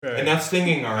Enough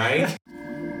singing, all right?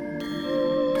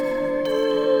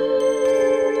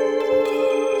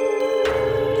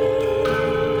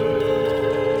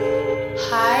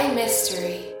 High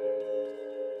Mystery.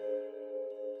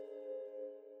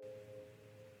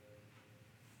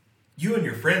 You and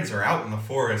your friends are out in the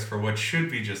forest for what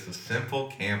should be just a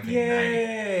simple camping night.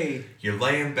 Yay! You're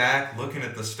laying back, looking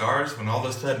at the stars, when all of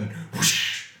a sudden,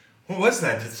 whoosh! What was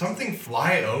that? Did something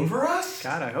fly over us?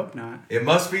 God, I hope not. It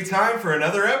must be time for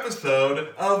another episode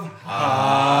of High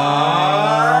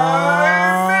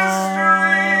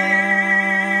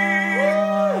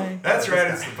Mystery! That's right,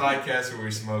 it's the podcast where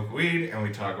we smoke weed and we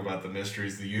talk about the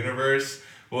mysteries of the universe.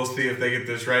 We'll see if they get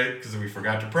this right, because we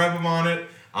forgot to prep them on it.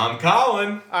 I'm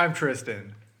Colin. I'm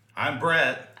Tristan. I'm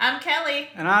Brett. I'm Kelly.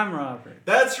 And I'm Robert.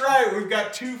 That's right, we've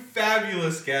got two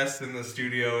fabulous guests in the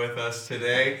studio with us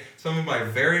today. Some of my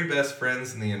very best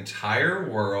friends in the entire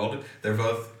world. They're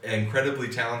both incredibly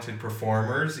talented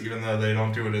performers, even though they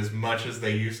don't do it as much as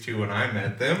they used to when I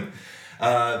met them.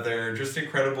 They're just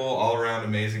incredible, all-around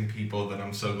amazing people that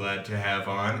I'm so glad to have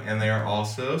on. And they are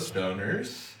also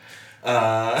stoners.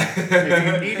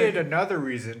 If you needed another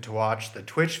reason to watch the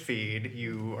Twitch feed,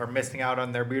 you are missing out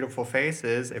on their beautiful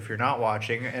faces if you're not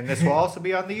watching. And this will also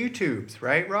be on the YouTubes,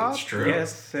 right, Rob? It's true.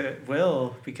 Yes, it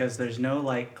will, because there's no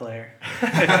light glare.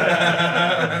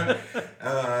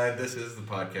 This is the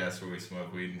podcast where we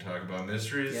smoke weed and talk about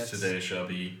mysteries. Yes. Today shall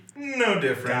be no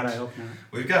different. God, I hope not.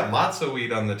 We've got lots of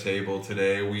weed on the table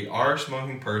today. We are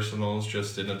smoking personals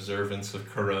just in observance of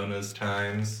Corona's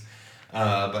times.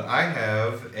 But I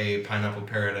have a Pineapple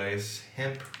Paradise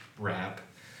hemp wrap,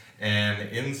 and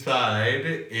inside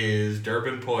is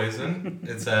Durban Poison.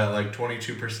 It's at like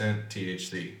 22%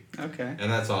 THC. Okay.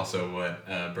 And that's also what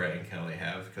Brett and Kelly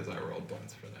have, because I rolled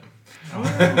blunts for them.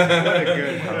 What a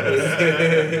good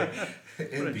host.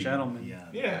 What a gentleman.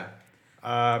 Yeah.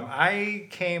 I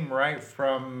came right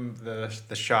from the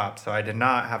shop, so I did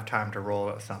not have time to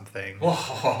roll something. What?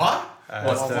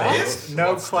 What's this?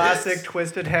 No What's classic this?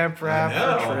 twisted hemp wrap I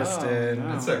know. for Tristan. Oh,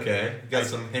 no. It's okay. Got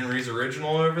some Henry's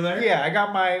Original over there? Yeah, I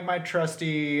got my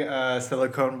trusty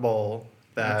silicone bowl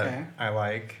that Okay. I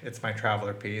like. It's my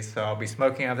traveler piece, so I'll be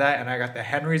smoking out of that. And I got the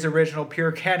Henry's Original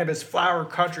Pure Cannabis Flower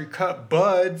Country Cut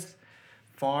Buds,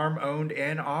 farm owned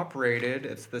and operated.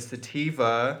 It's the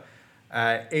sativa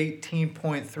at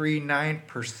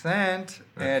 18.39%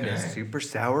 and a Okay. super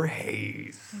sour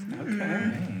haze.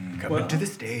 Okay. Come up to the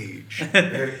stage.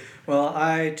 Well,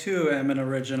 I too am an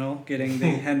original, getting the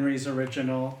Henry's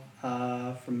Original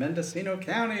from Mendocino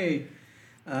County.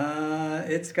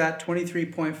 It's got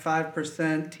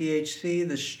 23.5% THC.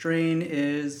 The strain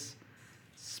is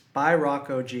Spy Rock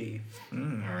OG. All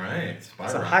right. Spy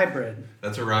It's a Rock. hybrid.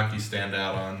 That's a rock you stand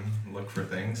out on, look for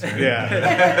things. Right? Yeah.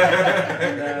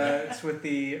 And, it's with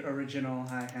the original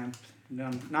high hemp,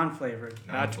 non-flavored.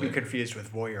 Not to be confused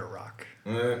with Warrior Rock.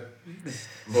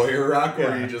 Lawyer rock, where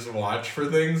Yeah. you just watch for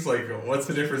things? Like, what's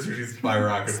the difference between Spy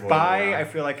Rock and Spy, Voyeur I Rock?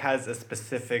 feel like, has a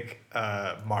specific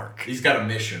mark. He's got a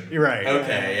mission. You're right.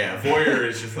 Okay, yeah. Voyeur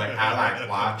is just like, I like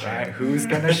watching. Right, who's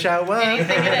gonna show up?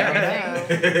 Anything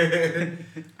and everything.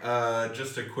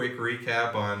 Just a quick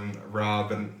recap on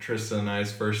Rob and Tristan and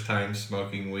I's first time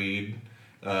smoking weed.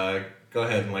 Go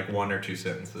ahead in like one or two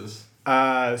sentences.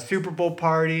 Super Bowl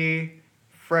party,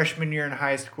 freshman year in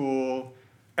high school.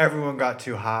 Everyone got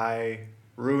too high,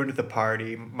 ruined the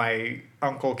party. My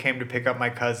uncle came to pick up my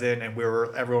cousin, and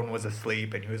everyone was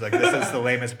asleep. And he was like, "This is the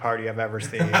lamest party I've ever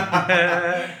seen."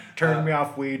 Turned me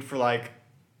off weed for like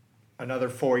another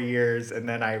 4 years, and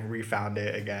then I refound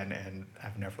it again, and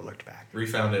I've never looked back.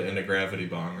 Refound it in a gravity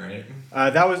bong, right?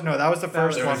 That was the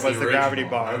first was one. the Was the gravity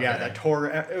original, bomb? Yeah, okay. that tore.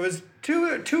 It was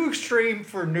too extreme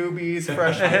for newbies,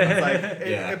 freshmen. It was like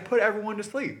Yeah. it put everyone to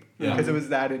sleep Yeah. because it was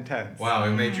that intense. Wow,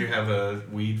 it made you have a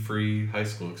weed-free high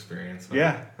school experience. Huh?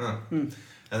 Yeah. Huh. And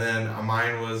then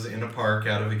mine was in a park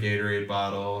out of a Gatorade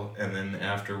bottle, and then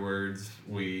afterwards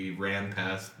we ran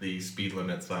past the speed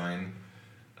limit sign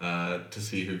to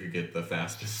see who could get the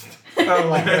fastest. Oh,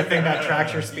 like the thing that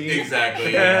tracks your speed.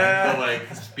 Exactly. Yeah. The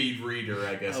like speed reader,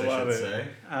 I guess I love should it.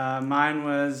 say. Mine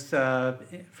was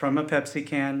from a Pepsi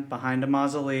can behind a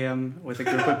mausoleum with a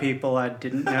group of people I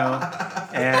didn't know,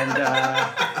 and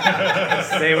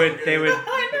they would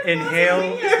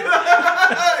inhale.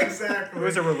 Exactly. It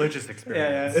was a religious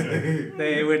experience. Yeah,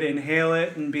 they would inhale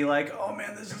it and be like, "Oh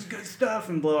man, this is good stuff,"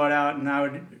 and blow it out, and I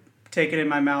would take it in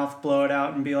my mouth, blow it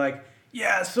out, and be like,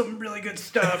 "Yeah, some really good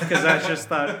stuff," because I just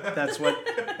thought that's what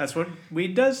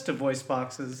weed does to voice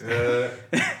boxes.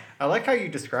 I like how you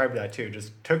described that too.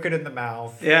 Just took it in the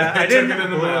mouth. Yeah, I Took didn't. it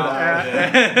in the blew it mouth. out.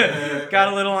 Yeah.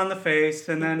 Got a little on the face,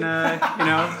 and then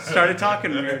started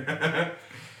talking weird.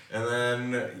 And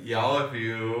then, y'all, if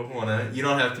you wanna, you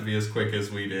don't have to be as quick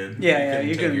as we did. You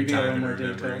take can your be a little time in more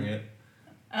remembering detailed. it.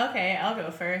 Okay, I'll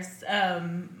go first.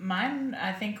 Mine,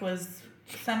 I think, was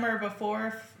summer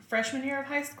before freshman year of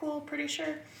high school, pretty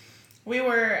sure. We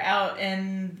were out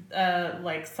in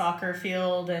soccer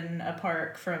field in a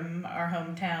park from our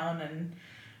hometown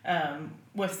and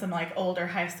with some older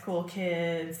high school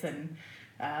kids, and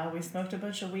we smoked a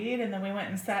bunch of weed, and then we went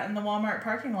and sat in the Walmart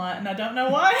parking lot, and I don't know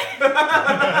why.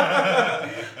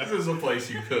 This is a place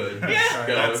you could Yeah.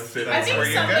 go That's- sit. I that's think where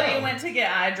you somebody go. went to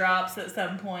get eye drops at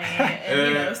some point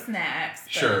and, snacks.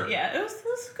 But Sure. Yeah, it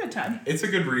was a good time. It's a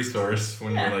good resource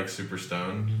when Yeah. you're super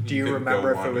stoned. Do you could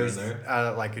remember go if it wander was in there.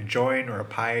 a joint or a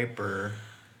pipe or?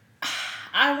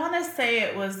 I want to say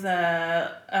it was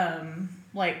a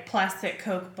plastic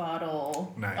Coke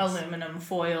bottle, Nice. aluminum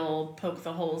foil, poke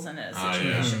the holes in it Oh,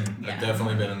 situation. yeah. I've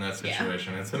definitely been in that Yeah.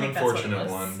 situation. It's I an think that's what it unfortunate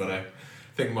was. one, but I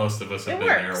think most of us have It been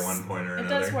there works. at one point or It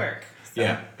another. does work. So.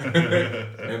 Yeah.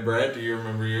 And Brett, do you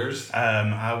remember yours?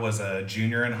 I was a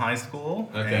junior in high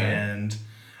school, Okay. and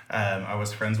I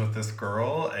was friends with this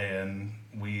girl, and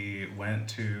we went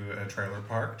to a trailer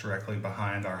park directly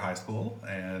behind our high school,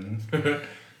 and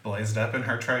blazed up in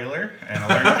her trailer, and I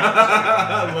learned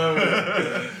I love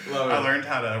it. Love it. I learned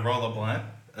how to roll a blunt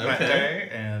that Okay. day,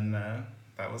 and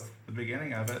that was the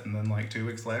beginning of it. And then 2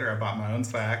 weeks later, I bought my own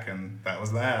sack, and that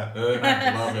was that.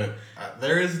 I love it.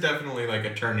 There is definitely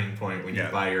a turning point when you Yeah.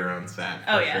 buy your own sack,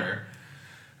 for Oh, yeah. sure.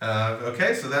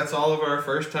 Okay, so that's all of our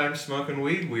first time smoking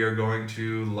weed. We are going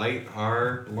to light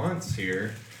our blunts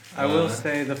here. I will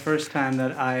say the first time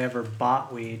that I ever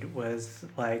bought weed was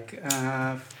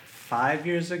 5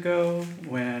 years ago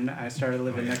when I started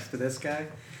living next to this guy.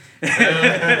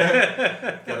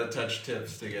 Gotta touch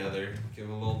tips together. Give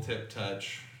a little tip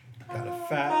touch. Got a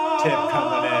fat tip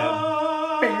coming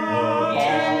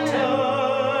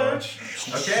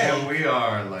Okay, and we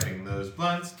are lighting those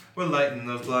blunts. We're lighting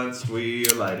those blunts. We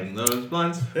are lighting those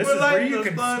blunts. in. This We're is where lighting you those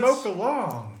can blunts. smoke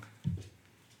along,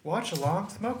 watch along,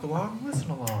 smoke along, listen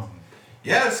along.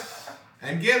 Yes,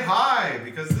 and get high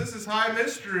because this is High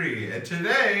Mystery, and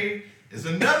today is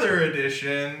another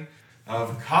edition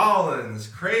of Colin's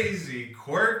crazy,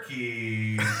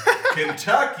 quirky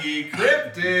Kentucky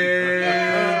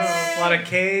cryptids. A lot of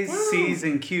K's, Woo. C's,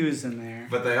 and Q's in there.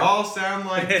 But they all sound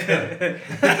like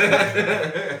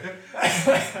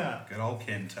Good old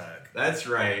Kentuck. That's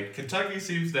right. Kentucky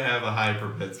seems to have a high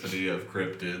propensity of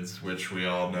cryptids, which we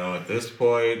all know at this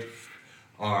point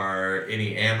are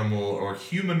any animal or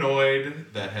humanoid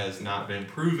that has not been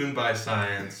proven by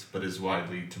science but is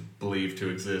widely believed to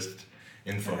exist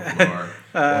in folklore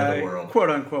or the world. Quote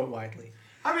unquote widely.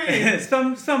 I mean,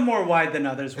 some more wide than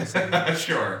others will say.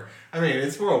 sure. I mean,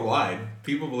 it's worldwide.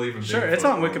 People believe in Sure, Bigfoot it's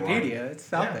on worldwide. Wikipedia.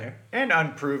 It's out Yeah. there. And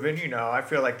unproven, I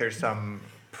feel like there's some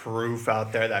proof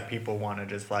out there that people want to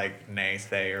just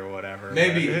naysay or whatever.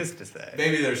 Maybe- but who's to say?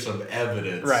 Maybe there's some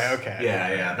evidence. Right, okay.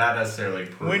 Yeah, not necessarily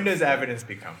proof. When does evidence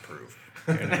become proof?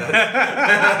 When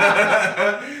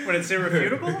it's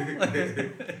irrefutable?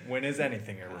 When is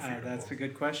anything irrefutable? That's a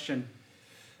good question.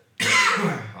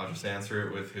 I'll just answer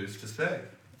it with who's to say.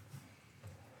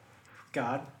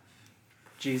 God,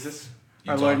 Jesus,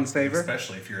 You our Lord talk- and Savior.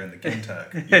 Especially if you're in the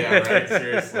Kentuck. Yeah, right,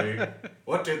 seriously.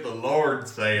 What did the Lord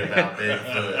say about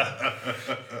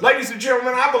Bigfoot? Ladies and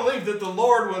gentlemen, I believe that the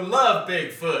Lord would love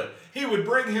Bigfoot. He would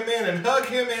bring him in and hug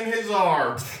him in his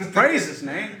arms. Praise His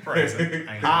name. Praise it.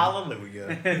 Amen.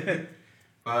 Hallelujah.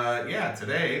 But yeah,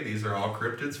 today, these are all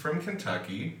cryptids from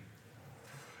Kentucky.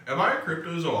 Am I a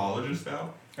cryptozoologist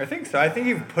now? I think so. I think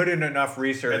you've put in enough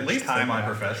research. At least time enough.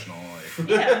 semi-professional.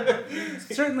 Yeah.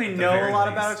 Certainly At the know very a lot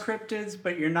least. about cryptids,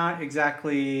 but you're not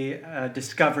exactly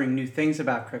discovering new things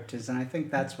about cryptids, and I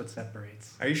think that's what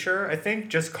separates. Are you sure? I think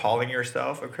just calling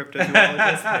yourself a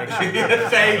cryptozoologist makes you.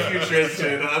 Thank you,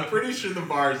 Tristan. I'm pretty sure the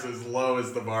bar's as low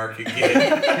as the bar can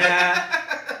get. Yeah,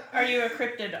 Are you a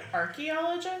cryptid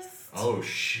archaeologist? Oh,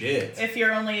 shit. If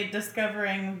you're only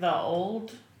discovering the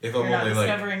old, If you're I'm not only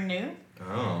discovering new?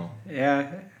 Oh.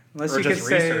 yeah. Unless Or you could just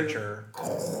say, researcher.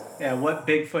 yeah, what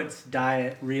Bigfoot's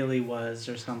diet really was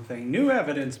or something. New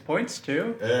evidence points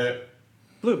to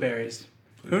blueberries.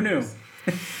 Who knew?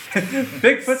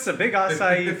 Bigfoot's a big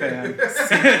acai fan.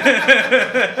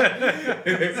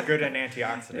 It's good in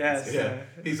antioxidants. Yes. Yeah,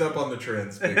 he's up on the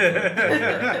trends.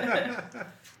 Bigfoot.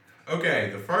 Okay,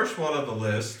 the first one on the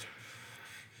list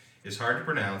is hard to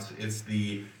pronounce. It's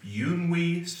the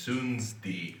Yunwi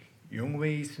Sunsdi.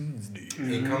 Jungwei Sunsdi.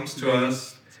 It comes to Big one.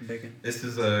 us. It's a big one. This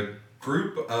is a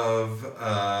group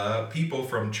of people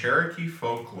from Cherokee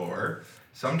folklore,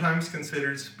 sometimes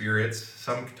considered spirits,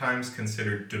 sometimes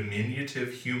considered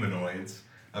diminutive humanoids,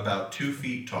 about 2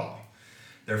 feet tall.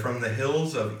 They're from the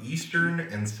hills of eastern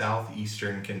and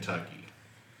southeastern Kentucky.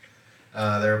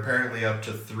 They're apparently up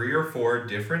to 3 or 4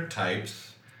 different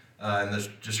types, and the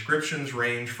descriptions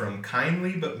range from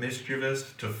kindly but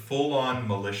mischievous to full-on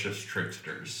malicious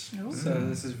tricksters. So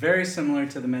this is very similar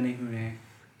to the Menehune.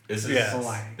 This is Yes.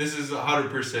 Hawaii. This is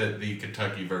 100% the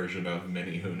Kentucky version of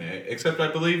Menehune, except I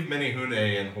believe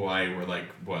Menehune in Hawaii were like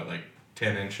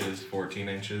 10 inches, 14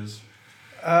 inches.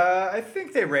 I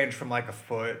think they range from like a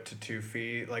foot to 2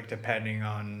 feet, like depending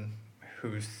on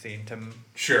who's seen them.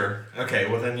 Sure. Okay.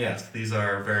 Well then, yes, these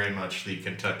are very much the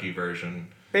Kentucky version.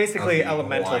 Basically, Of the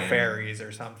elemental Hawaiian. fairies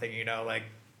or something,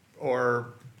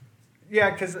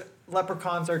 because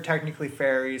leprechauns are technically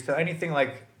fairies, so anything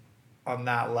like on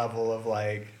that level of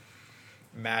like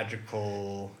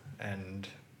magical and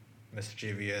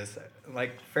mischievous.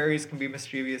 Like fairies can be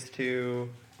mischievous too.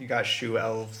 You got shoe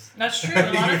elves. That's true.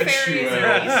 A lot of fairies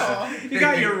are evil. You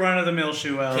got your run-of-the-mill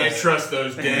shoe elves. Can't trust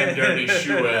those damn dirty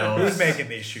shoe elves. Who's making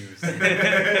these shoes?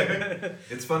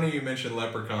 It's funny you mentioned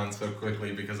leprechauns so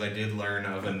quickly because I did learn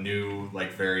of a new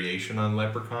variation on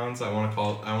leprechauns. I want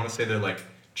to say they're like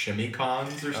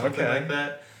chimicons or something Okay. like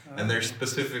that, and they're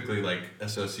specifically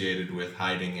associated with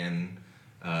hiding in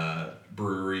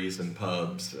breweries and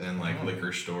pubs and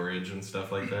liquor storage and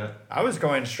stuff like that. I was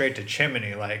going straight to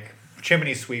chimney. Like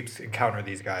chimney sweeps encounter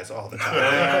these guys all the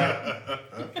time.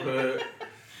 But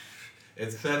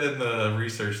it said in the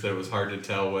research that it was hard to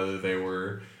tell whether they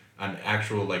were an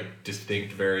actual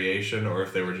distinct variation or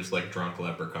if they were just drunk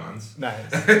leprechauns. Nice.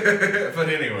 But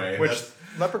anyway, Which that's-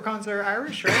 leprechauns are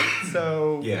Irish, right?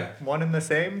 So Yeah. one and the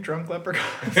same, drunk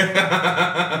leprechauns.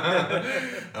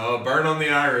 oh, burn on the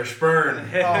Irish, burn.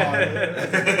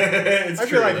 It's I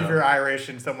true, feel like though. if you're Irish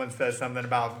and someone says something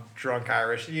about drunk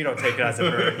Irish, you don't take it as a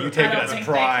burn. You take I it don't as think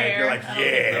pride. they care. You're like, I don't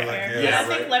think they yeah. care. yeah, I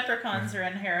think right. leprechauns are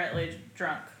inherently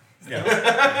drunk.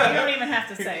 Yeah. You don't even have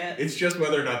to say it. It's just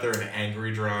whether or not they're an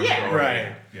angry drunk. Yeah. Or,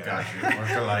 Right. Yeah. Got you. Or if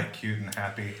they're like cute and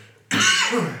happy.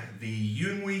 The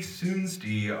Yunwi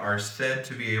Sunsti are said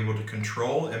to be able to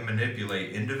control and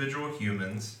manipulate individual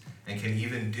humans and can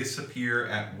even disappear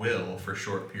at will for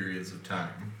short periods of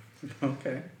time.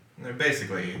 Okay. They're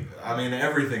basically,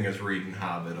 everything is reading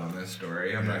Hobbit on this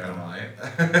story, I'm not gonna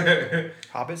lie.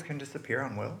 Hobbits can disappear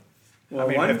on will. Well, I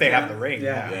mean, one if they have can- the ring.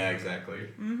 Yeah. Yeah, exactly.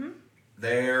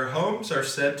 Their homes are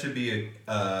said to be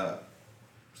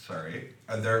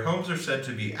their homes are said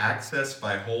to be accessed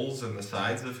by holes in the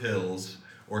sides of hills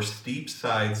or steep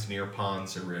sides near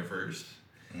ponds or rivers.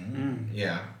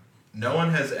 Yeah. No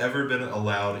one has ever been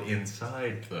allowed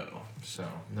inside though, so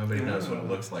nobody knows what it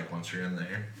looks like once you're in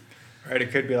there. Right,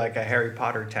 it could be like a Harry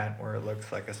Potter tent where it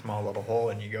looks like a small little hole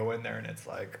and you go in there and it's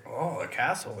like, oh, a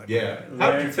castle. In Yeah. Learn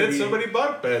How'd you to fit be- so many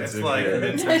bunk beds It's in like here?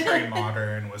 mid-century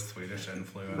modern with Swedish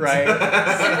influence. Right.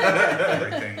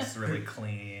 Everything's really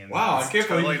clean. Wow, I It's can't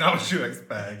totally believe- not what you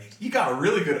expect. You got a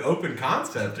really good open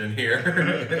concept in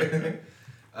here.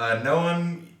 No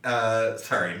one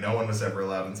was ever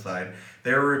allowed inside.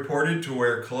 They were reported to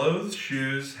wear clothes,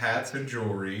 shoes, hats, and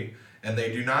jewelry, and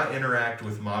they do not interact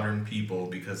with modern people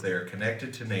because they are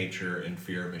connected to nature and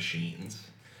fear machines.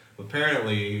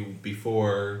 Apparently,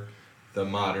 before the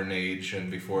modern age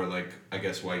and before,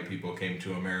 white people came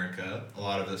to America, a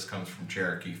lot of this comes from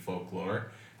Cherokee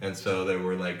folklore. And so they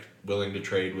were, willing to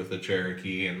trade with the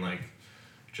Cherokee and,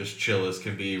 just chill as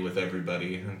can be with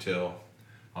everybody until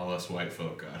all us white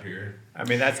folk got here. I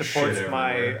mean, that supports Shit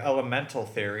my everywhere. elemental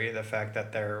theory, the fact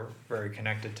that they're very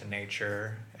connected to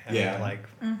nature and Yeah.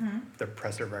 the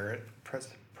perseverance.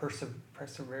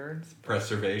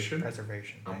 Preservation?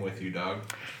 Preservation. I'm with you, dog.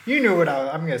 You knew what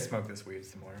I'm going to smoke this weed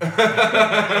some more.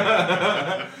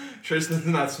 Tristan's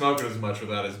not smoking as much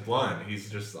without his blunt. He's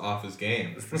just off his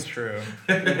game. This is true.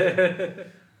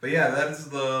 But yeah, that is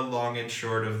the long and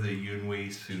short of the Yunwi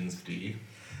Sunsti.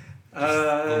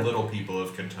 The little people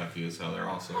of Kentucky is how they're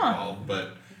also called,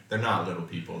 but they're not little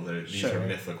people. These Sure. are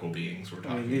mythical beings we're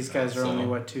talking These about. guys are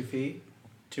only, 2 feet?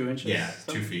 2 inches? Yeah,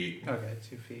 Something? 2 feet. Okay,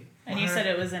 2 feet. And you said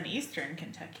it was in eastern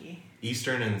Kentucky.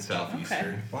 Eastern and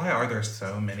southeastern. Why are there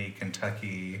so many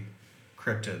Kentucky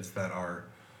cryptids that are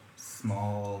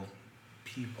small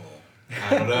people?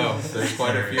 I don't know. There's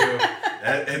quite a few.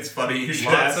 It's funny you should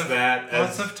ask that.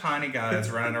 Lots of tiny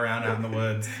guys running around out in the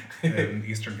woods in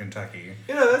eastern Kentucky.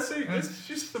 It's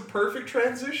just the perfect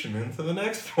transition into the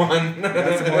next one.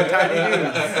 That's more tiny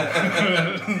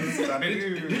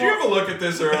Did you have a look at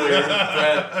this earlier,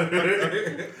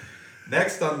 Brett?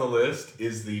 Next on the list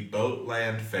is the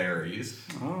Boatland Fairies.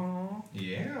 Oh.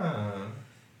 Yeah.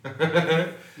 Now,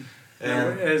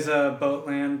 And is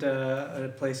Boatland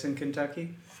a place in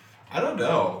Kentucky? I don't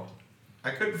know. I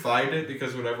couldn't find it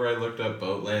because whenever I looked up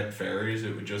Boatland ferries,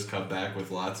 it would just come back with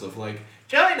lots of like,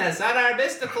 join us on our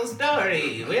mystical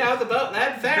story. We are the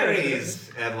Boatland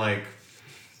ferries, and like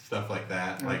stuff like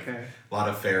that. Like Okay. a lot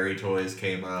of fairy toys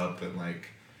came up, and like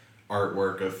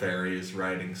artwork of fairies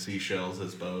riding seashells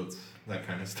as boats, that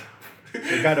kind of stuff.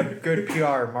 We got a good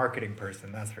PR marketing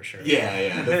person, that's for sure.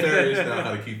 Yeah. The fairies know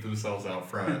how to keep themselves out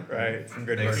front. Right. Some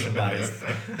good Make some merchandise.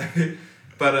 money.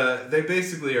 But they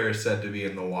basically are said to be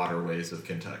in the waterways of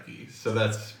Kentucky. So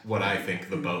that's what I think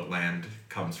the Boatland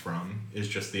comes from, is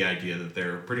just the idea that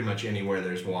they're pretty much anywhere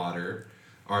there's water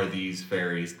are these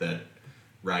fairies that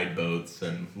ride boats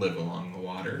and live along the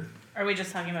water. Are we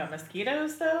just talking about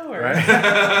mosquitoes though, or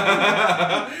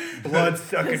Right?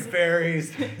 Blood-sucking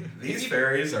fairies. These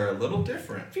fairies are a little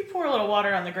different. if you pour a little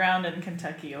water on the ground in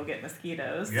Kentucky, you'll get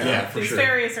mosquitoes. Yeah, for These sure.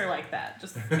 fairies are like that.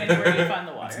 Just anywhere you find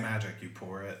the It's water. magic. You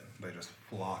pour it, they just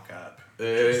flock up.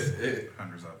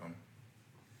 Hundreds of them.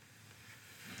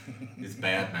 It's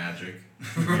bad magic.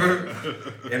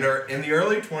 In the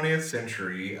early 20th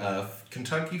century,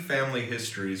 Kentucky family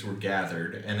histories were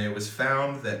gathered, and it was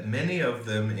found that many of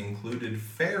them included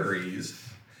fairies.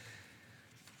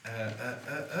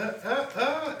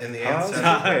 In the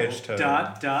ancestral.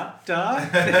 Dot.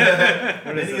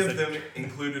 Many of them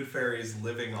included fairies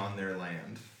living on their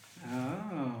land.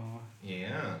 Oh.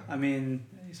 Yeah. I mean,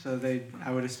 so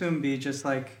I would assume be just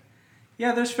like,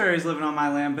 yeah, there's fairies living on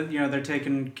my land, but they're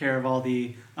taking care of all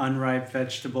the unripe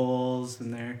vegetables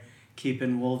and they're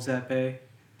keeping wolves at bay.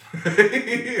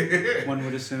 One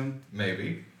would assume.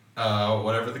 Maybe.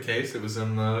 Whatever the case, it was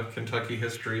in the Kentucky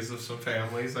histories of some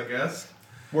families, I guess.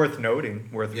 Worth noting,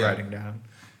 worth Yeah. writing down.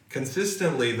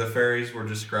 Consistently, the fairies were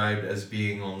described as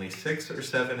being only 6 or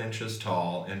 7 inches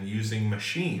tall and using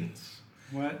machines.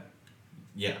 What?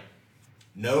 Yeah.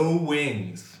 No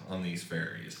wings on these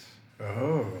fairies,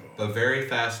 Oh. but very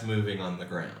fast moving on the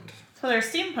ground. So they're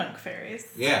steampunk fairies.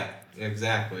 Yeah,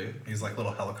 exactly. These like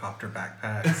little helicopter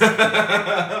backpacks.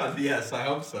 Yes, I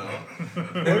hope so.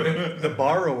 The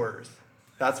borrowers.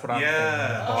 That's what I'm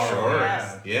Yeah, Oh, thinking. sure.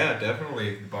 yes. Yeah,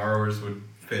 definitely. Borrowers would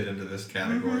fit into this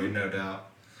category, no doubt.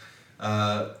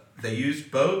 They used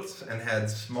boats and had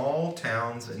small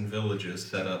towns and villages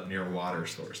set up near water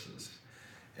sources.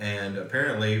 And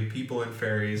apparently, people and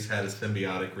fairies had a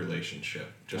symbiotic relationship,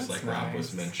 just That's like Rob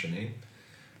was nice. mentioning.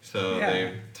 So Yeah.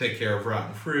 they take care of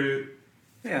rotten fruit,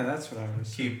 Yeah, that's what I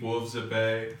was. keep wolves at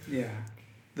bay. Yeah.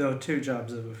 Though 2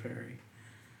 jobs of a fairy.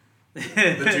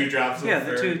 The 2 jobs of Yeah, a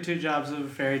the fairy. two jobs of a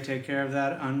fairy take care of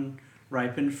that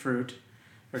unripened fruit,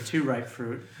 or too ripe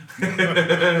fruit.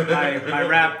 my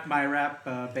rap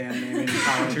band name in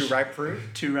college. Too ripe fruit?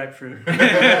 Too ripe fruit.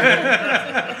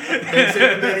 Thanks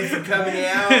everybody for coming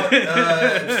out.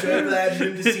 I'm so glad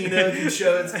Mendocino can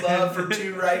show its love for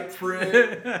 2 ripe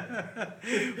fruit.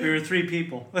 We were 3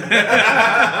 people. I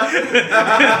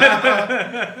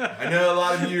know a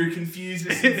lot of you are confused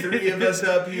to see 3 of us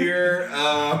up here.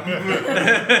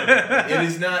 It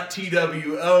is not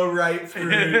TWO ripe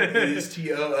fruit. It is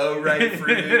TOO ripe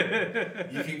fruit.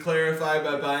 You can clarify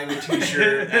by buying a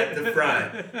t-shirt at the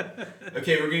front.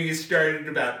 Okay, we're going to get started in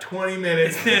about 20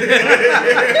 minutes.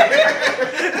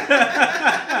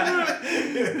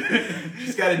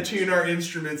 Just got to tune our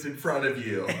instruments in front of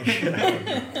you.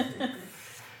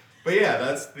 But yeah,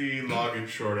 that's the long and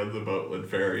short of the Boatland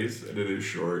fairies, and it is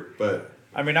short, but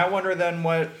I mean, I wonder then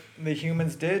what the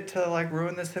humans did to like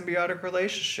ruin the symbiotic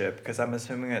relationship, because I'm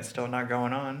assuming it's still not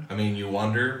going on. I mean, you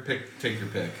wonder. Take your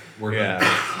pick. We're Yeah.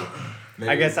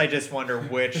 gonna. I guess I just wonder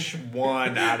which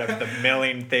one out of the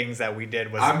million things that we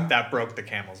did was that broke the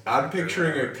camel's back. I'm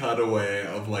picturing a cutaway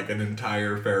of like an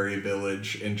entire fairy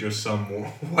village and just some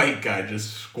white guy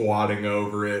just squatting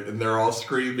over it, and they're all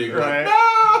screaming Right.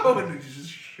 like "No!" and it's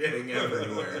just shitting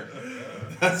everywhere.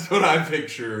 That's what I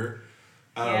picture.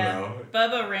 I don't know.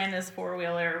 Bubba ran his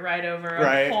 4-wheeler right over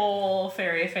Right. a whole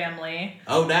fairy family,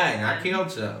 Oh dang! I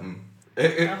killed something.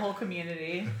 a whole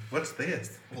community. What's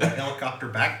this? A little helicopter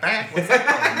backpack? What's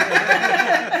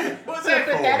that? What's that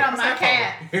Put for? that on my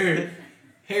cat.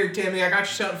 Here, Timmy, I got you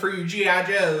something for your G.I.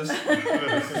 Joes.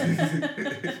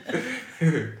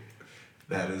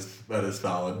 That is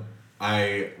solid.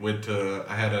 I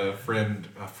had a friend.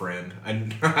 I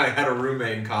had a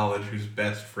roommate in college whose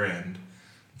best friend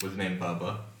was named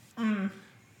Bubba. And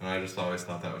I just always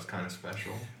thought that was kind of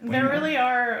special. There really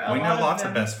are a We lot know lots of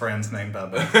of them. best friends named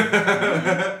Bubba.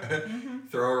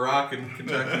 Throw a rock in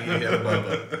Kentucky, you hit a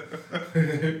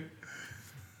Bubba.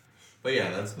 But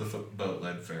yeah, that's the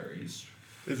Boatland fairies.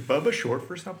 Is Bubba short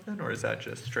for something, or is that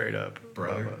just straight up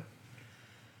Brother. Bubba?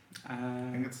 I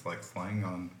think it's like slang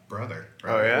on brother.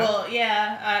 Oh yeah. Well,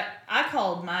 yeah, I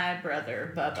called my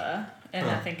brother Bubba, and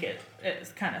I think it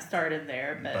kind of started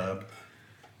there. But Bub.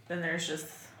 then there's just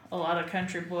a lot of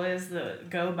country boys that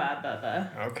go by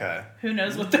Bubba. Okay. Who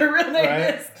knows what their real name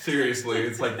Right. is? Seriously,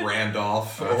 it's like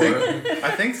Randolph.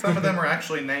 I think some of them are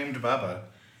actually named Bubba.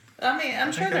 I mean,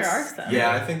 I'm sure there are some.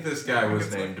 Yeah, I think this guy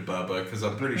was named Bubba because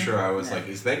I'm pretty sure I was like,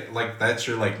 is that like that's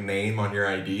your like name on your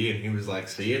ID? And he was like,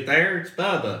 see it there, it's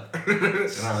Bubba.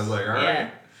 And I was like, all right. Yeah.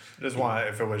 Just want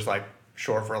if it was like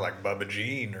short for like Bubba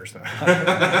Jean or something.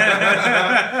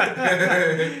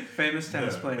 Famous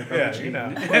tennis player. Yeah, Bubba you Jean.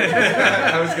 know.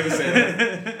 I was gonna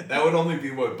say that would only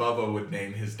be what Bubba would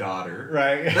name his daughter.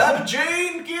 Right. Bubba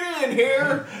Jean, get in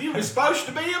here. You were supposed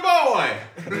to be a boy.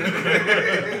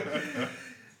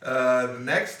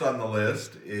 Next on the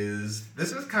list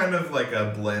this is kind of like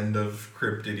a blend of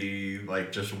cryptidy,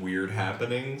 like just weird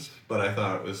happenings, but I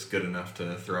thought it was good enough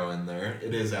to throw in there.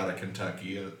 It is out of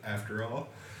Kentucky, after all.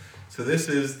 So this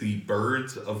is the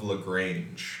Birds of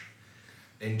LaGrange.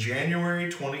 In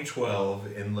January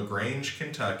 2012, in LaGrange,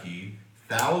 Kentucky,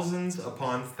 thousands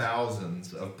upon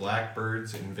thousands of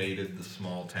blackbirds invaded the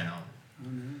small town.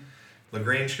 Mm-hmm.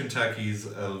 LaGrange, Kentucky's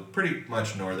pretty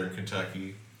much northern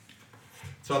Kentucky.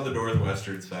 It's on the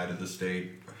northwestern side of the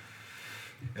state,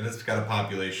 and it's got a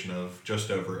population of just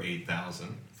over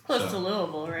 8,000. It's close to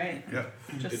Louisville, right? Yep.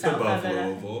 Just It's south above of it.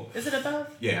 Louisville. Is it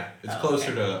above? Yeah, it's Oh,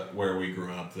 closer okay. to where we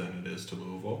grew up than it is to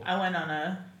Louisville. I went on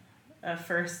a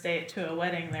first date to a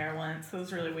wedding there once. It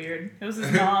was really weird. It was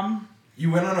his mom. You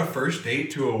went on a first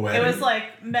date to a wedding? It was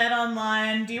like met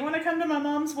online. Do you want to come to my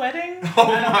mom's wedding? Oh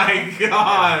my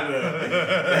god!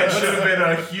 That should have been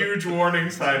a huge warning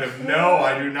sign of no,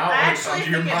 I do not I want to come actually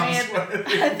to your think it may mom's have.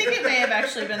 wedding. I think it may have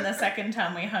actually been the second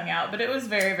time we hung out, but it was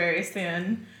very, very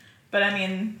soon. But I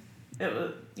mean, it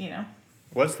was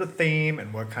What's the theme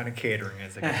and what kind of catering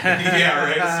is it? Yeah,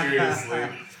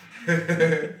 right,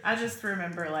 seriously. I just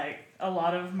remember like a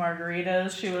lot of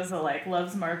margaritas. She was a like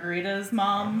loves margaritas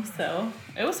mom, so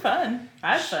it was fun.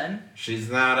 I had fun. She's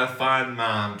not a fun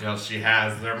mom till she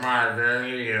has their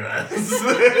margaritas.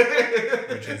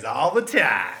 Which is all the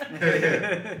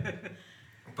time.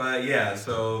 But yeah,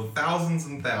 so thousands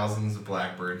and thousands of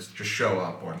blackbirds just show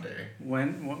up one day.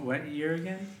 What year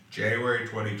again? January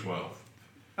 2012.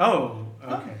 Oh,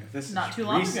 okay. This is Not too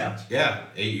long recent. ago. Yeah,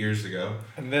 8 years ago.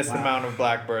 And this Wow. amount of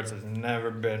blackbirds has never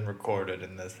been recorded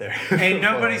in this area. Ain't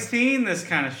nobody before. seen this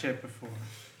kind of shit before.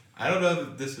 I don't know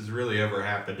that this has really ever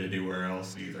happened anywhere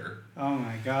else either. Oh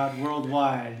my god,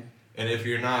 worldwide. And if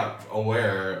you're not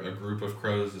aware, a group of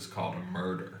crows is called a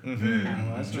murder. Mhm. Yeah,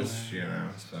 well, that's Just,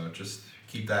 what so just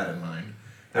keep that in mind.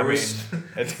 I There mean, was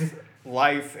it's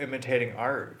life imitating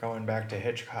art, going back to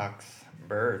Hitchcock's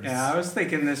Birds. Yeah, I was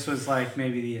thinking this was like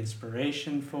maybe the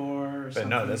inspiration for. Or But something.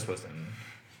 no, this was in.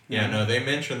 Yeah, no, they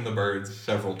mentioned the birds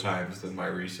several times in my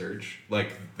research.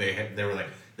 Like they were like,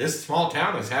 this small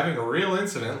town is having a real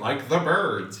incident like the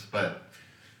birds, but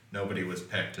nobody was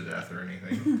pecked to death or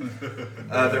anything.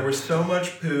 There was so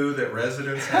much poo that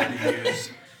residents had to use.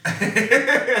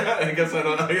 I guess I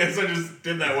just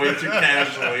did that way too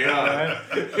casually. Huh?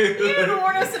 You didn't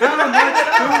warn us about How much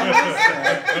food was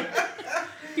that?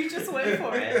 You just wait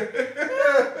for it.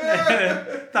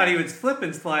 Thought he would slip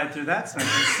and slide through that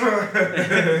sentence.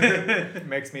 It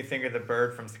makes me think of the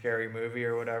bird from Scary Movie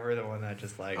or whatever, the one that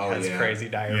just like Oh, has yeah. crazy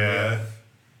diarrhea.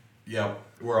 Yep,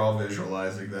 we're all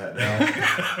visualizing that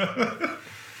now.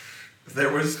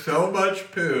 There was so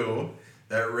much poo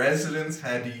that residents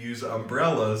had to use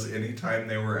umbrellas anytime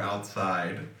they were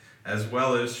outside, as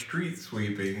well as street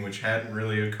sweeping, which hadn't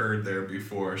really occurred there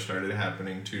before, started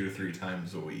happening 2 to 3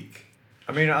 times a week.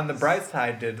 I mean, on the bright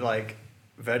side, did like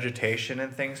vegetation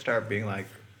and things start being like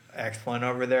excellent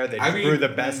over there? They I just mean, grew the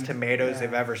best tomatoes yeah.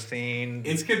 they've ever seen.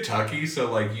 It's Kentucky, so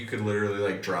like you could literally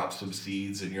like drop some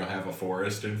seeds and you'll have a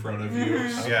forest in front of you.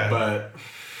 Yeah. But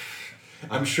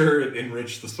I'm sure it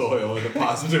enriched the soil in a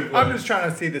positive way. I'm just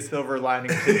trying to see the silver lining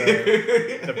to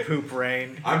the poop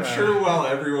rain. I'm sure while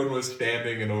everyone was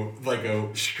standing in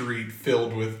a street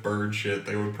filled with bird shit,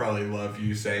 they would probably love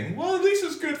you saying, "Well, at least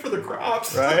it's good for the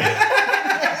crops." Right?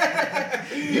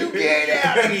 You get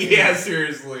out! Yeah,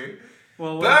 seriously.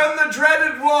 Well, Burn the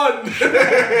dreaded one.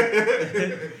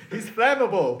 He's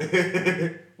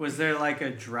flammable. was there like a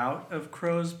drought of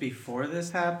crows before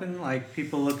this happened? Like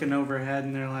people looking overhead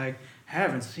and they're like,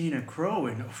 haven't seen a crow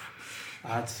in,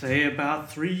 I'd say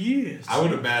about 3 years. I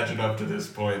would imagine up to this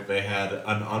point they had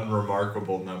an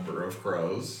unremarkable number of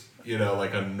crows. You know,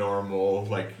 like a normal,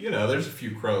 there's a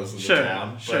few crows in the Sure,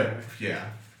 town. But sure. yeah.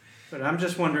 But I'm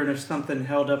just wondering if something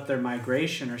held up their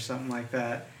migration or something like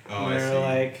that. Oh, and I they're see.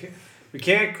 like, we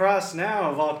can't cross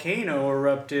now. A volcano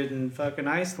erupted in fucking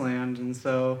Iceland, and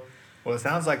so Well, it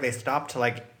sounds like they stopped to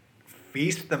like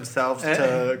feast themselves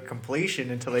to completion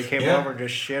until they came Yeah. over and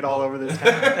just shit all over the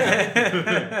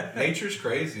town. Nature's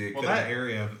crazy. It Well, could've- that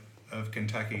area of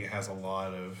Kentucky has a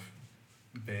lot of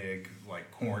big, like,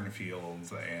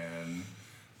 cornfields and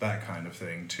that kind of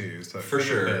thing, too. So it For could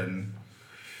have sure. been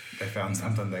they found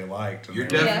something they liked. And You're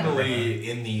they were- definitely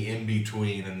in the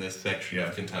in-between in this section Yeah.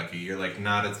 of Kentucky. You're like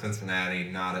not at Cincinnati,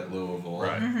 not at Louisville.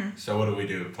 Right. So what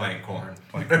do? Plant corn.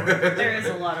 Like, corn. There is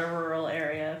a lot of rural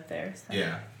area up there. So.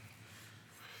 Yeah.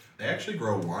 They actually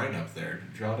grow wine up there.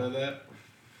 Did y'all know that?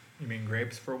 You mean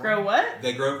grapes for one? Grow what?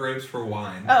 They grow grapes for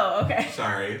wine. Oh, okay.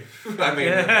 Sorry. I mean,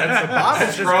 that's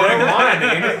Bottles just growing grow wine,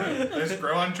 ain't it? They just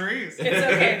grow on trees. It's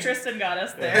okay. Tristan got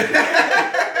us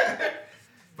there.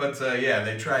 But yeah,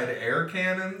 they tried air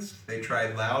cannons, they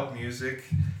tried loud music,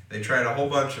 they tried a whole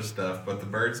bunch of stuff, but the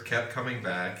birds kept coming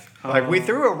back. Like, we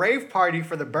threw a rave party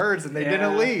for the birds and they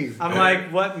didn't leave. I'm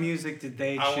like, what music did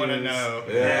they choose? I want to know.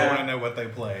 Yeah. I want to know what they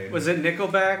played. Was it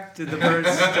Nickelback? Did the birds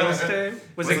still stay?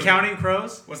 Was it Counting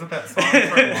Crows? Was it that song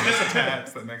from Mars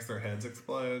Attacks that makes their heads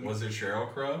explode? Was it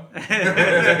Sheryl Crow?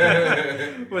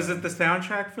 Was it the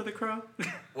soundtrack for The Crow?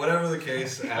 Whatever the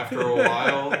case, after a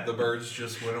while, the birds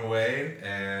just went away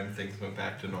and things went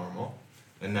back to normal.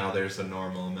 And now there's a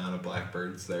normal amount of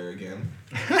blackbirds there again.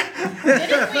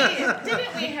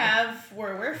 Didn't we have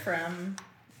where we're from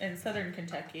in southern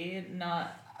Kentucky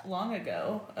not long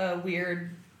ago a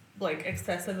weird, like,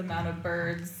 excessive amount of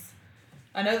birds?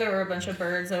 I know there were a bunch of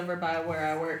birds over by where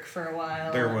I work for a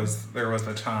while. There was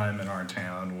a time in our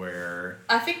town where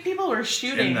I think people were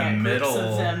shooting In the at groups middle-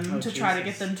 of them Oh, to try to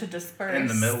Jesus. get them to disperse. in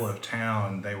the middle of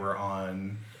town they were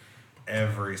on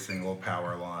every single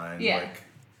power line. Yeah. Like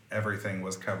everything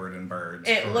was covered in birds.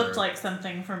 It for- looked like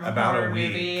something from a about a horror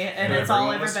week, movie, and and it's all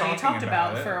everyone was everybody talking talked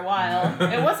about about it. for a while.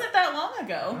 It wasn't that long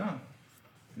ago. Oh,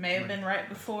 May have been right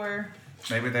before.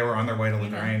 maybe they were on their way to You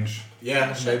know. LaGrange.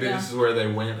 Yeah, Shut maybe down. this is where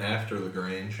they went after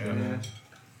LaGrange. Yeah. Yeah.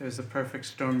 It was a perfect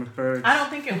storm of birds. I don't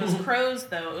think it was crows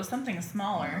though. It was something No,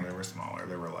 smaller. they were smaller.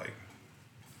 They were like,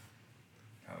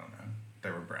 I don't know.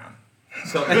 They were brown.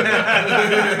 So, Brown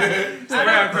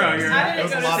crow, I you're- didn't There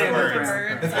was go a to lot of school for birds.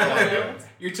 birds. I don't know.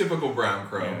 your typical brown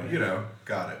crow, Yeah. you know,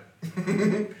 got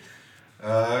it.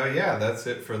 Yeah, that's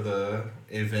it for the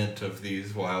event of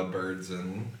these wild birds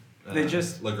in They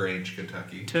just- LaGrange,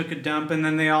 Kentucky. Took a dump and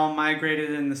then they all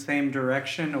migrated in the same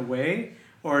direction away,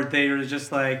 or they were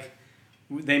just like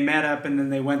they met up and then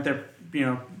they went their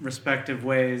respective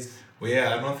ways. Well,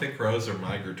 yeah, I don't think crows are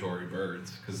migratory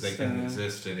birds because they can So-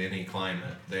 exist in any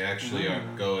climate. They actually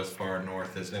go as far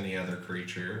north as any other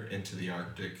creature into the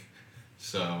Arctic.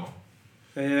 So,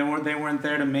 They weren't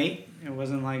there to mate. It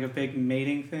wasn't like a big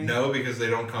mating thing. no, because they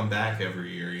don't come back every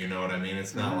year. You know what I mean?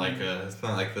 It's not like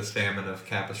the salmon of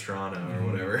Capistrano or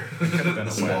whatever. Could have been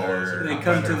a Swallows weather. or- They a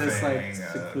come to weather this like thing,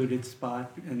 secluded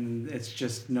spot and it's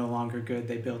just no longer good.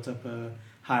 They built up a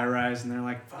high rise and they're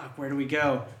like, "Fuck, where do we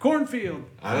go? Cornfield."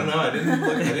 I don't know. I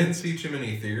didn't see too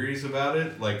many theories about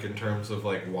it, like in terms of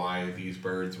like why these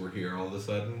birds were here all of a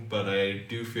sudden. But I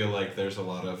do feel like there's a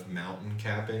lot of mountain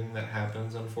capping that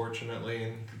happens, unfortunately,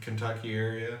 in the Kentucky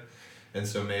area, and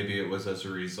so maybe it was as a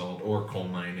result, or coal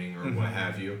mining, or what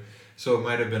have you. So it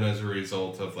might have been as a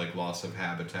result of like loss of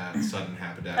habitat, sudden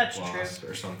habitat That's loss,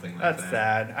 or something like That's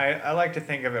that. sad. I like to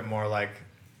think of it more like,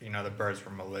 the birds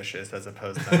were malicious as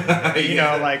opposed to,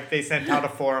 Yeah. like they sent out a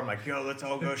forum like, yo, let's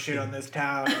all go shit on this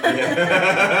town.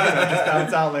 Just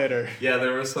bounce out later. Yeah,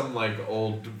 there was some like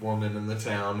old woman in the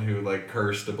town who like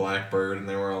cursed a blackbird, and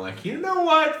they were all like, "You know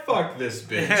what? Fuck this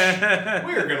bitch.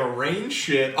 We're gonna rain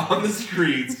shit on the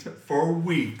streets for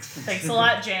weeks." Thanks a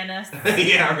lot, Janice.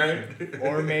 Yeah, right.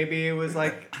 Or maybe it was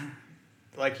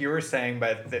like you were saying,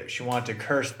 but she wanted to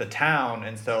curse the town,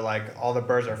 and so like all the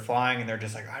birds are flying, and they're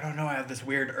just like, I don't know, I have this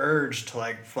weird urge to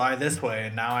like fly this way,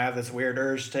 and now I have this weird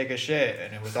urge to take a shit,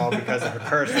 and it was all because of a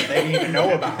curse that they didn't even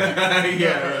know about.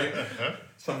 Yeah, right.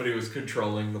 Somebody was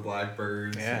controlling the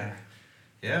blackbirds. Yeah.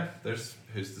 Yeah. There's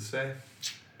who's to say?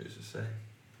 Who's to say?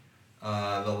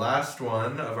 The last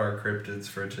one of our cryptids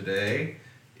for today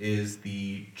is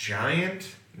the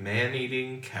giant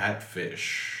man-eating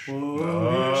catfish.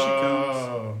 Whoa, here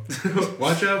she comes.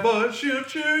 Watch out, boy! She'll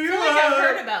chew I you feel like I've up.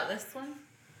 heard about this one.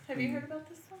 Have you heard about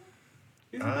this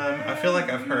one? I feel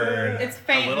like I've heard It's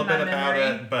faint a little in my bit about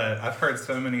memory. it, but I've heard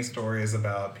so many stories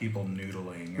about people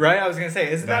noodling. Right? I was gonna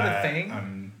say, isn't that a thing?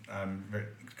 I'm very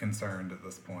concerned at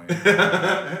this point.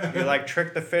 You like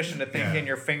trick the fish into thinking Yeah.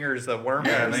 your finger's a worm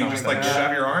Yeah, or and then you just something. like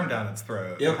shove your arm down its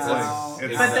throat. Yep. It's How- like,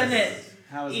 it's, But then it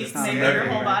How is eats this not maybe your whole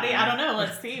everywhere? body. I don't know.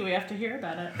 Let's see. We have to hear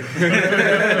about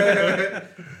it.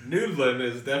 Noodling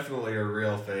is definitely a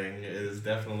real thing.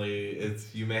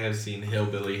 You may have seen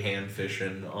hillbilly hand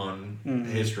fishing on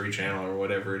History Channel or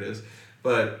whatever it is.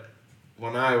 But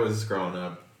when I was growing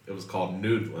up, it was called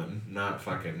noodling, not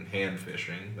fucking hand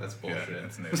fishing. That's bullshit. Yeah,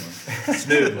 it's noodling. It's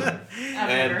noodling. I've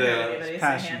never heard anybody say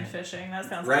passionate. hand fishing. That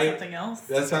sounds Right? like something else.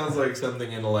 That sounds like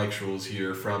something intellectuals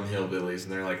hear from hillbillies,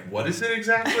 and they're like, "What is it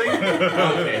exactly?"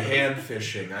 Okay, hand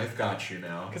fishing. I've got you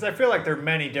now. Because I feel like there are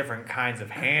many different kinds of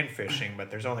hand fishing,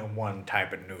 but there's only one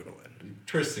type of noodling.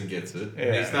 Tristan gets it. Yeah.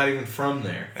 And he's not even from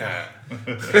there.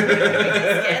 You just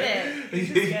get it. You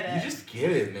just get it. You just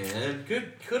get it, man.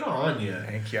 Good on you.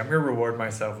 Thank you. I'm going to reward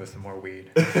myself with some more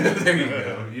weed. There you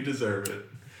go. You deserve it.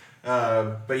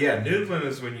 But yeah, noodling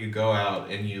is when you go out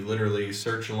and you literally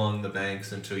search along the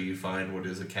banks until you find what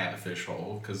is a catfish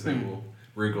hole, because they will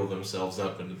wriggle themselves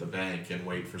up into the bank and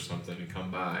wait for something to come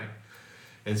by.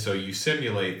 And so you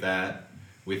simulate that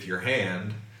with your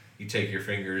hand. You take your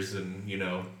fingers and,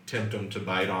 tempt them to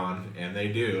bite on, and they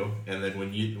do. And then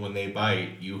when they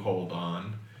bite, you hold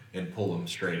on and pull them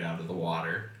straight out of the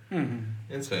water. Mm-hmm.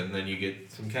 And then you get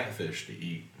some catfish to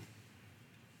eat.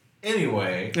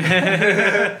 Anyway,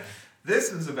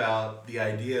 this is about the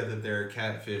idea that there are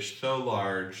catfish so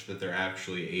large that they're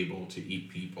actually able to eat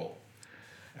people.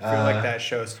 I feel like that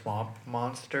show Swamp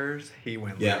Monsters, he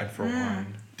went looking for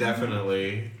one.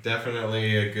 Definitely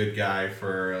a good guy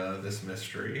for this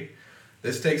mystery.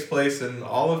 This takes place in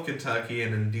all of Kentucky,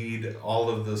 and indeed all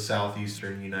of the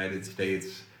southeastern United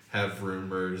States have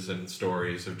rumors and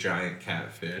stories of giant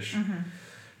catfish. Mm-hmm.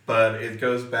 But it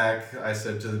goes back, I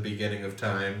said, to the beginning of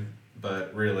time,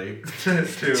 but really to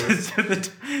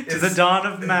the dawn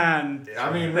of man.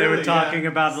 I mean, They really, were talking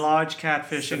about large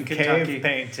catfish in Kentucky. Cave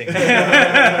painting.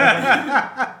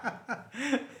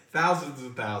 thousands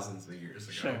and thousands of years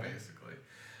ago, Sure. basically.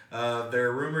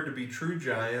 They're rumored to be true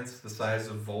giants the size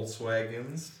of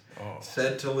Volkswagens,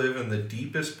 said to live in the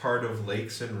deepest part of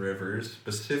lakes and rivers,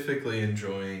 specifically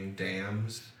enjoying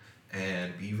dams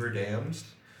and beaver dams.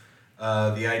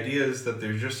 The idea is that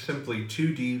they're just simply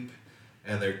too deep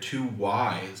and they're too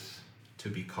wise to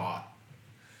be caught.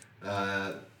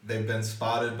 They've been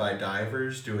spotted by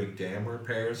divers doing dam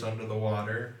repairs under the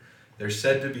water. They're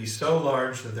said to be so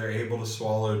large that they're able to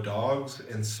swallow dogs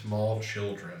and small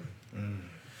children.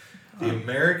 The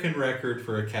American record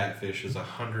for a catfish is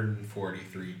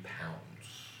 143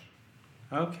 pounds.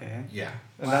 Okay. Yeah.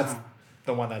 And that's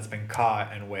the one that's been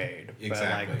caught and weighed. But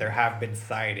Exactly. there have been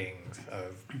sightings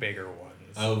of bigger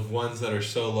ones. Of ones that are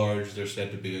so large, they're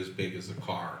said to be as big as a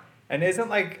car. And isn't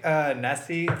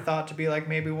Nessie thought to be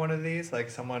maybe one of these?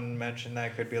 Someone mentioned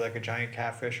that it could be a giant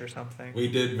catfish or something. We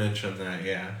did mention that,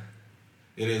 yeah.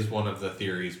 It is one of the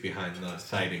theories behind the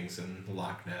sightings in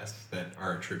Loch Ness that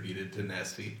are attributed to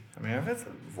Nessie. I mean, if it's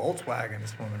a Volkswagen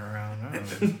swimming around, I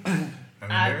don't know. I mean, there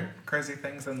are crazy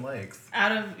things in lakes.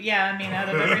 Out of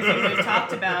everything we've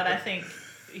talked about, I think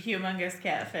humongous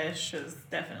catfish is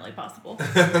definitely possible.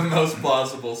 Most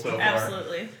plausible so far.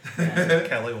 Absolutely. Yeah.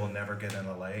 Kelly will never get in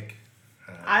a lake.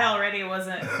 I already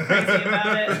wasn't crazy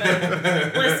about it,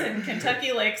 but listen,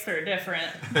 Kentucky lakes are different.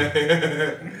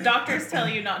 Doctors tell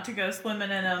you not to go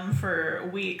swimming in them for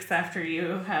weeks after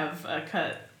you have a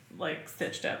cut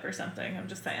stitched up or something. I'm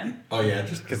just saying. Oh yeah,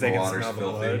 just because the they can water's smell the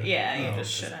filthy. blood. Yeah, you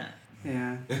just shouldn't.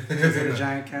 Yeah. Because of the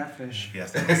giant catfish.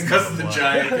 Yes, Because of the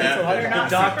giant They're catfish. not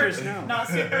Doctors super, know. Not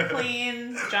super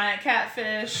clean, giant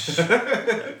catfish.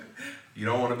 You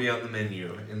don't want to be on the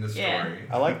menu in the story. Yeah.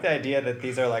 I like the idea that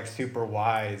these are super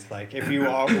wise. If you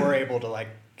were able to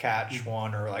catch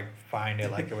one or find it,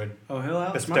 it would Oh, he'll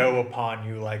outsmart bestow you. upon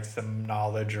you some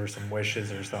knowledge or some wishes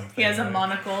or something. He has a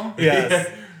monocle. Yes.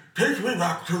 Take me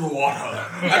back to the water,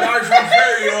 and I shall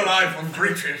share your life from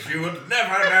creatures you would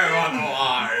never know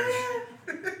otherwise.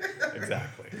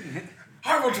 Exactly.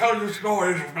 I will tell you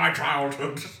stories of my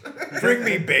childhood. Bring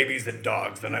me babies and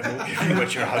dogs, and I will give you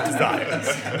what your heart desires.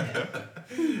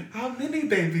 How many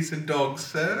babies and dogs,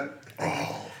 sir?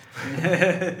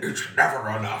 It's never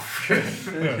enough.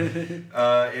 In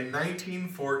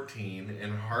 1914,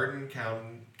 in Hardin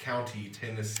County,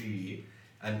 Tennessee,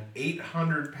 an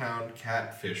 800-pound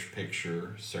catfish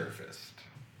picture surfaced.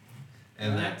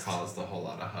 And that caused a whole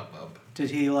lot of hubbub. Did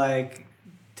he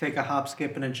take a hop,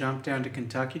 skip, and a jump down to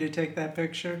Kentucky to take that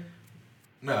picture?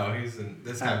 No,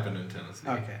 this happened in Tennessee.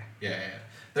 Okay. Yeah.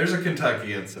 There's a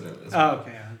Kentucky incident as well. Oh,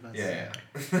 okay. Yeah.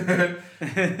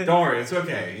 Don't worry, it's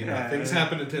okay. Yeah. Things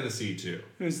happen in Tennessee too.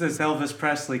 Who's this Elvis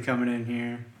Presley coming in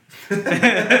here?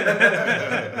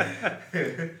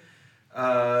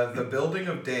 The building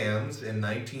of dams in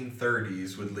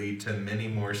 1930s would lead to many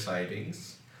more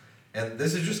sightings. And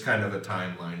this is just kind of a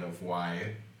timeline of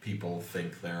why people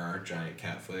think there are giant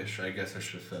catfish. I guess I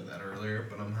should have said that earlier,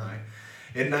 but I'm high.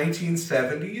 In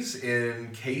 1970s,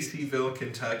 in Caseyville,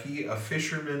 Kentucky, a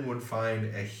fisherman would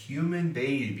find a human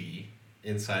baby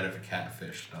inside of a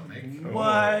catfish stomach.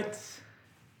 What?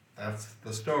 That's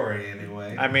the story,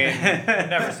 anyway. I mean, it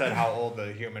never said how old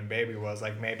the human baby was.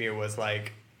 Like, maybe it was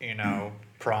like, you know,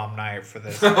 prom night for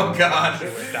this. Oh, God. She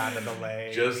went down to the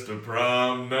lake. Just a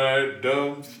prom night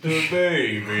dumpster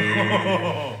baby.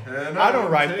 And I don't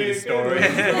write taking these stories.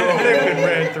 it They've been slow.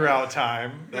 written throughout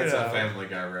time. That's you a know. Family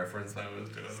Guy reference I was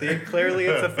doing. See, clearly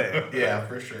it's a thing. Yeah,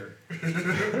 for sure.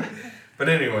 But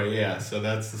anyway, yeah, so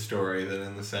that's the story that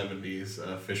in the 70s,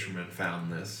 a fisherman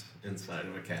found this inside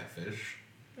of a catfish.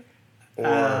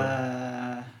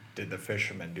 Or did the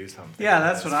fisherman do something? Yeah,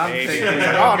 that's what I'm Maybe. thinking.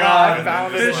 Like, Oh, oh, no, I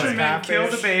found this Fisherman catfish.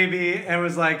 killed a baby and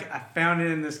was like, I found it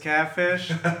in this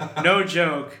catfish. No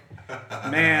joke.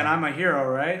 Man, I'm a hero,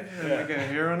 right? I'm like a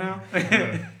hero now?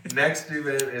 Next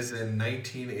event is in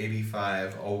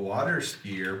 1985. A water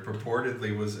skier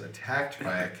purportedly was attacked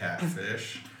by a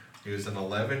catfish. He was an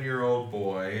 11-year-old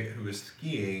boy who was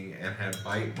skiing and had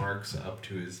bite marks up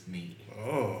to his knee.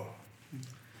 Oh.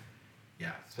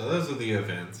 Yeah, so those are the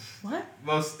events. What?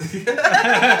 Most.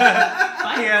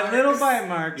 Yeah, little bite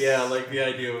marks. Yeah, like the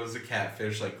idea was a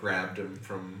catfish like grabbed him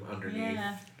from underneath.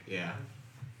 Yeah. Yeah.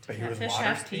 But he was Catfish water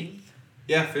have skiing? teeth.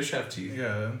 Yeah, fish have teeth.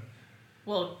 Yeah.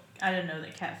 Well, I didn't know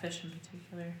that catfish in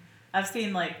particular. I've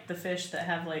seen like the fish that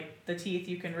have like the teeth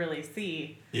you can really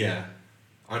see. Yeah.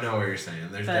 I know what you're saying.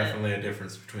 There's But- definitely a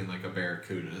difference between like a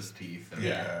barracuda's teeth and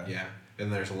Yeah. yeah.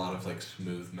 And there's a lot of like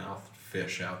smooth mouthed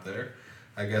fish out there.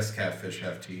 I guess catfish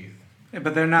have teeth. Yeah,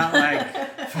 but they're not like,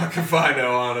 Fuck if I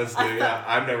know, honestly. Yeah,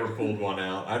 I've never pulled one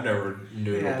out. I've never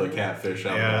noodled Yeah. a catfish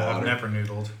out Yeah, of the I've water. never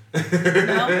noodled. No.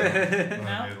 I'm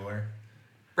No. a noodler.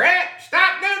 Brett,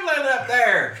 stop noodling up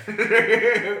there!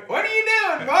 What are you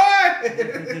doing,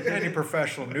 boy? Any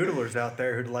professional noodlers out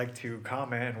there who'd like to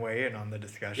comment and weigh in on the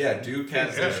discussion? Yeah, do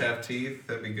catfish have teeth?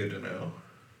 That'd be good to know.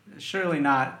 surely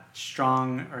not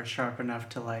strong or sharp enough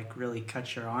to like really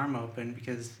cut your arm open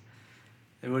because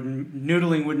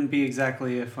noodling wouldn't be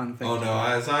exactly a fun thing. Oh to no, do.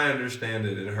 as I understand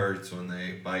it, it hurts when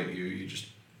they bite you.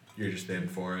 You're just in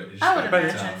for it. You just I would gotta be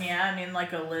imagine, tough. yeah. I mean,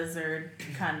 like a lizard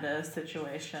kind of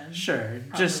situation. Sure,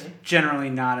 just Probably. generally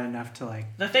not enough to like.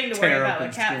 The thing to worry Tear about open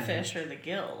with catfish are the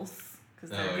gills, because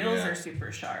their Oh, gills yeah. are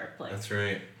super sharp. Like That's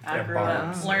right. I Their grew up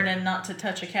barbs. learning not to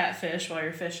touch a catfish while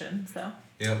you're fishing. So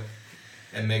Yep.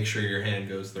 And make sure your hand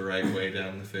goes the right way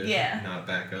down the fish. Yeah. Not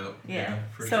back up. yeah.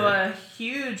 for So sure. a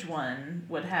huge one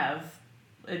would have.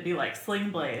 It'd be like sling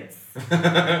blades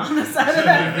on the side of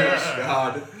that fish.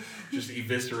 God, just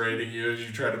eviscerating you as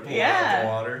you try to pull out Yeah. the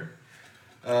water.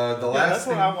 The Yeah, last that's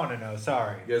thing. what I want to know.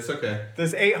 Sorry. Yeah, it's okay.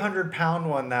 This 800-pound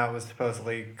one that was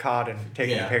supposedly caught and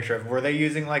taken Yeah. a picture of, were they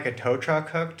using like a tow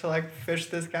truck hook to like fish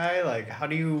this guy? Like, how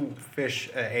do you fish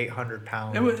an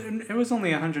 800-pound? It was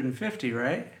only 150,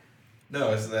 right?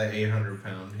 No, it's that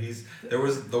 800-pound. There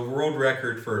was the world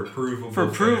record for a provable. For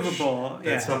fish provable, that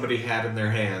yeah. somebody had in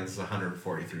their hands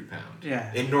 143 pounds. Yeah.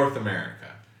 In North America,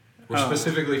 we're Oh.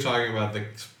 specifically talking about the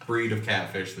breed of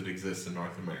catfish that exists in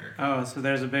North America. Oh, so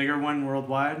there's a bigger one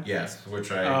worldwide? Yes, which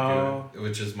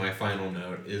which is my final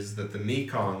note, is that the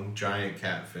Mekong giant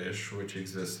catfish, which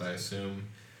exists, I assume,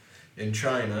 in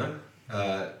China,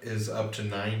 is up to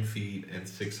 9 feet and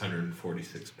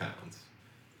 646 pounds.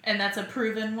 And that's a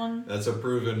proven one. That's a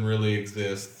proven really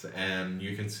exists, and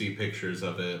you can see pictures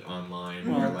of it online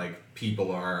where Well- like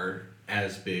people are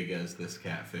as big as this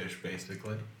catfish,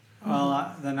 basically.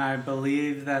 Well, then I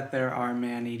believe that there are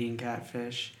man-eating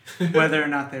catfish, whether or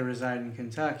not they reside in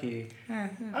Kentucky. I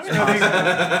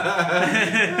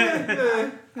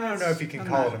don't know if you can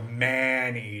call it a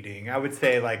man eating. I would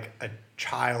say like a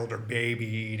child or baby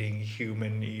eating,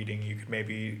 human eating. You could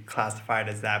maybe classify it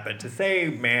as that. But to say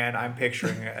man, I'm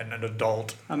picturing an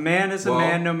adult. A man is a Well-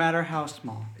 man no matter how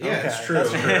small. Yeah, it's Okay, true.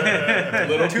 that's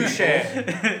Little Touche.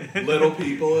 people, little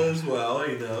people as well,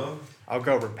 you know. I'll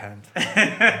go repent. Don't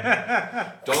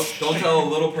tell a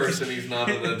little person he's not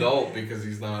an adult because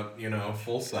he's not,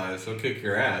 full size. He'll kick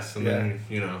your ass, and then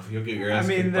you'll get your ass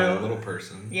kicked by a little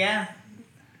person. Yeah.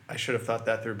 I should have thought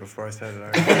that through before I said it.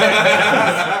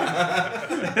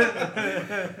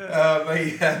 But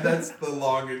yeah, that's the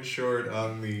long and short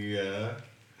on the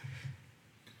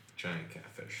giant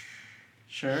catfish.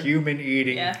 Sure. Human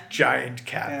eating Yeah. giant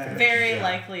catfish. Very Yeah.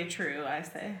 likely true, I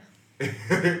say.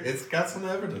 It's got some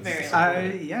evidence. Very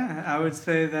I would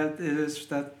say that it is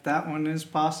that one is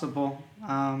possible.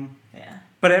 Yeah.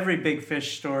 But every big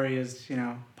fish story is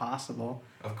possible.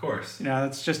 Of course.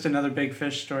 It's just another big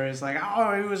fish story. It's like,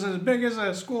 oh, he was as big as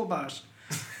a school bus.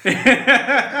 I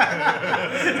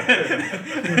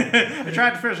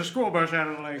tried to fish a school bus out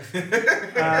of the lake.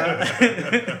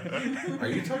 Are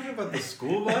you talking about the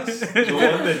school bus? The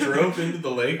one that drove into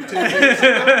the lake 2 years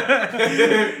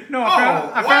ago? No,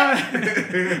 I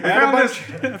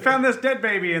found this dead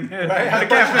baby in there.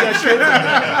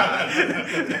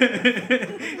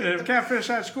 Catfish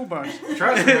that school bus.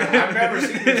 Trust me, I've never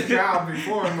seen this child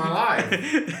before in my life.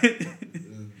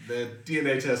 The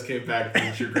DNA test came back that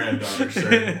it's your granddaughter,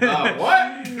 sir.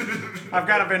 What? I've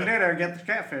got a vendetta against the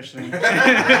catfish thing.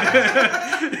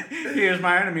 He is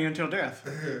my enemy until death.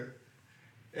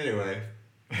 Anyway,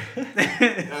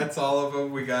 that's all of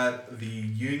them. We got the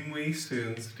Yngwie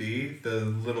Soonsti, the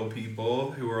little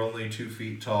people who were only 2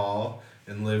 feet tall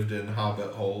and lived in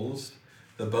hobbit holes.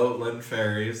 The Boatland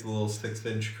fairies, the little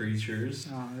 6-inch creatures.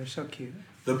 Oh, they're so cute.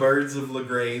 The birds of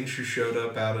Lagrange who showed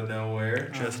up out of nowhere.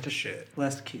 Just a shit.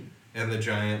 Less cute. And the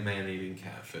giant man-eating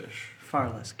catfish. Far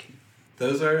less cute.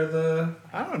 Those are the...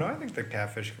 I don't know. I think the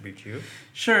catfish could be cute.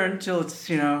 Sure, until it's,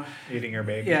 Eating your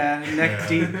baby. yeah, neck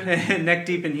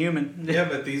deep in human. Yeah,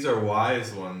 but these are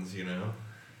wise ones,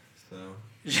 So...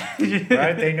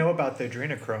 Right? They know about the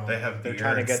adrenochrome. They have They're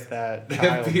trying to beards. get that. They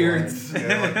have child beards. born.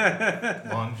 Yeah,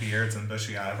 like long beards and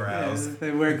bushy eyebrows. Yeah,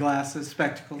 they wear glasses,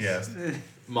 spectacles. Yes.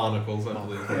 Monocles, I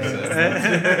believe they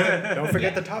said. Don't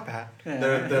forget the top hat.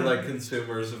 They're like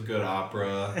consumers of good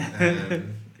opera,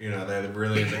 and they're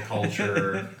really into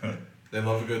culture. They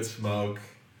love a good smoke.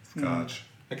 Scotch.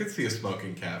 I could see a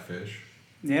smoking catfish.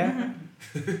 Yeah.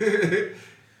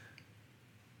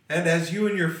 And as you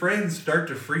and your friends start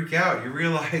to freak out, you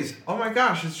realize, oh my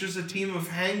gosh, it's just a team of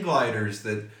hang gliders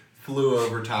that flew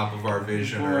over top of our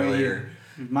vision Boy, earlier.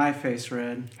 My face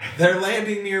red. They're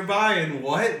landing nearby, and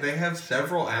what? They have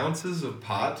several ounces of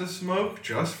pot to smoke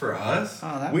just for us?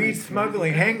 Oh, that Weed makes me-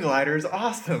 smuggling hang gliders,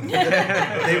 awesome.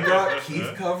 They brought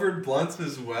Keith-covered blunts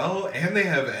as well, and they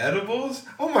have edibles?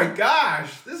 Oh my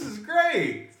gosh, this is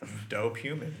great! Dope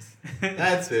humans.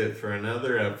 That's it for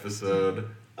another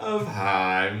episode of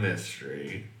High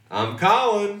Mystery. I'm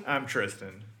Colin. I'm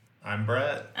Tristan. I'm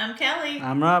Brett. I'm Kelly.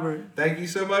 I'm Robert. Thank you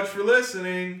so much for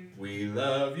listening. We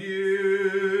love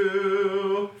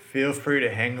you. Feel free to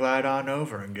hang glide on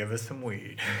over and give us some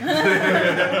weed.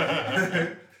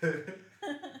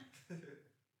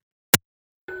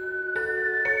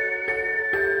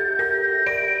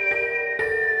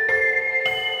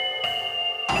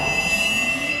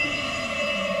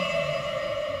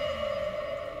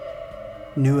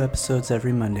 New episodes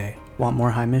every Monday. Want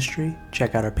more High Mystery?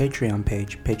 Check out our Patreon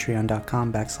page,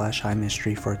 patreon.com/High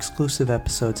Mystery for exclusive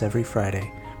episodes every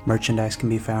Friday. Merchandise can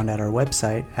be found at our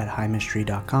website at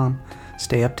highmystery.com.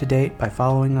 Stay up to date by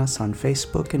following us on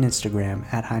Facebook and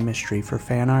Instagram at High Mystery for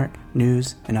fan art,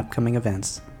 news, and upcoming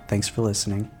events. Thanks for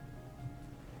listening.